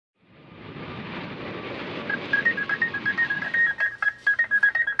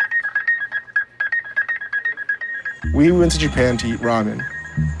We went to Japan to eat ramen.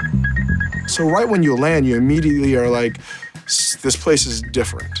 So right when you land, you immediately are like, this place is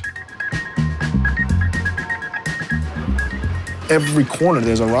different. Every corner,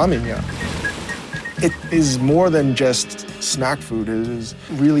 there's a ramen yak. It is more than just snack food. It is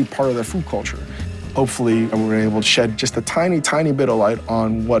really part of their food culture. Hopefully, we're able to shed just a tiny, tiny bit of light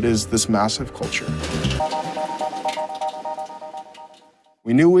on what is this massive culture.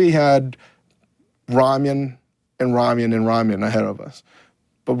 We knew we had ramen and ramen and ramen ahead of us,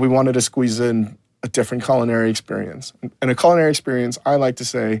 but we wanted to squeeze in a different culinary experience. And a culinary experience, I like to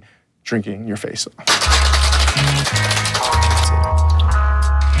say, drinking your face off.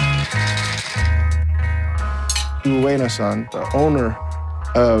 Ueno-san, the owner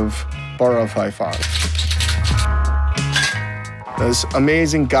of Bar of High Five. This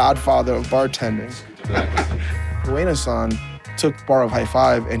amazing godfather of bartending. Ueno-san took Bar of High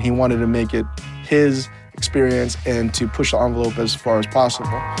Five and he wanted to make it his experience and to push the envelope as far as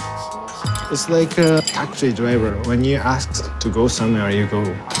possible. It's like a taxi driver. When you ask to go somewhere, you go.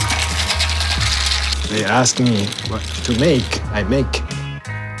 They ask me what to make, I make.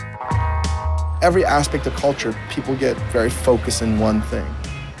 Every aspect of culture, people get very focused in one thing.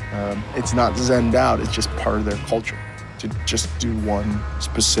 It's not zenned out, it's just part of their culture to just do one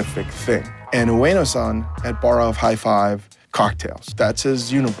specific thing. And Ueno-san at Bar of High Five, cocktails, that's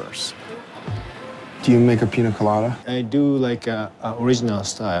his universe. Do you make a pina colada? I do like a original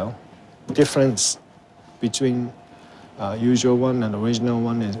style. Difference between usual one and original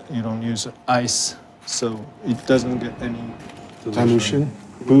one is you don't use ice, so it doesn't get any dilution.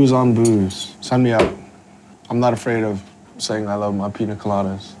 Booze on booze. Sign me up. I'm not afraid of saying I love my pina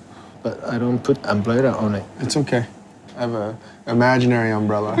coladas. But I don't put umbrella on it. It's okay. I have an imaginary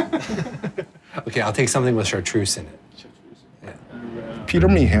umbrella. Okay, I'll take something with chartreuse in it. Yeah. Peter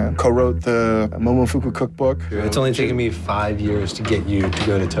Meehan co-wrote the Momofuku cookbook. It's only taken me 5 years to get you to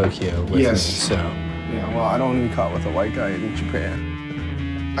go to Tokyo with me, so. Yeah, well, I don't want to be caught with a white guy in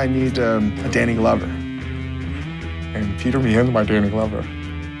Japan. I need a Danny Glover. And Peter Meehan's my Danny Glover.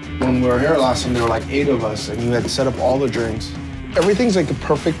 When we were here last time, there were like 8 of us, and you had to set up all the drinks. Everything's like a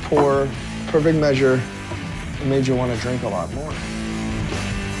perfect pour, perfect measure. It made you want to drink a lot more.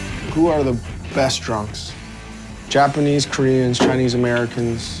 Who are the best drunks? Japanese, Koreans, Chinese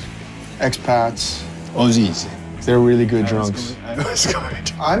Americans, expats. Aussies. They're really good drunks.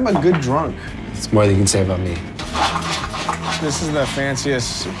 I'm a good drunk. It's more than you can say about me. This is the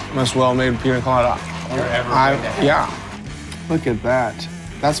fanciest, most well-made pina colada you're ever going to have. Yeah. Look at that.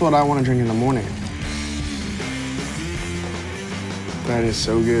 That's what I want to drink in the morning. That is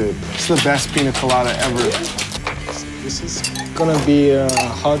so good. It's the best pina colada ever. This is gonna be a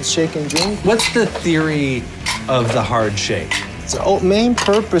hard shake and drink. What's the theory of the hard shake? The main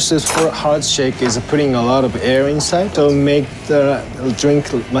purpose is for hard shake is putting a lot of air inside to make the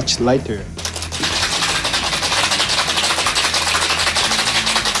drink much lighter.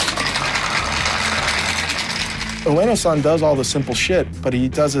 Ueno-san does all the simple shit, but he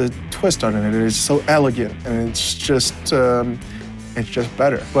does a twist on it. It's so elegant, and it's just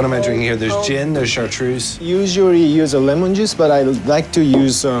better. What am I drinking here? There's gin, there's chartreuse. Usually use a lemon juice, but I like to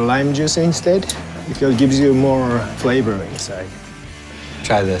use lime juice instead because it gives you more flavor inside.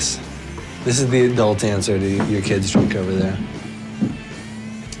 Try this. This is the adult answer to your kid's drink over there.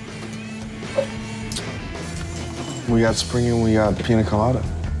 We got spring and we got pina colada.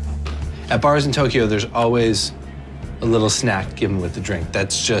 At bars in Tokyo, there's always a little snack given with the drink.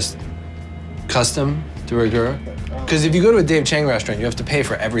 That's just custom de rigueur. Because if you go to a Dave Chang restaurant, you have to pay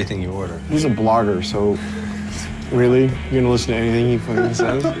for everything you order. He's a blogger, so really? You're gonna listen to anything he fucking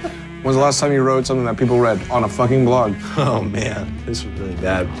says? When's the last time you wrote something that people read on a fucking blog? Oh man, this was really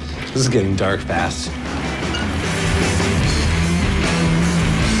bad. This is getting dark fast.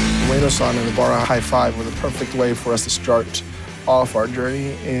 Ueno-san and the Bar of High Five were the perfect way for us to start off our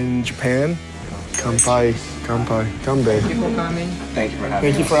journey in Japan. Kanpai, kanpai, kanbei. Thank you for coming. Thank you for having us.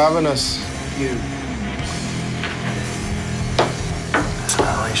 Thank you for having us. Thank you.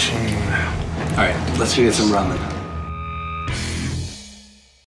 All right, let's go get some ramen.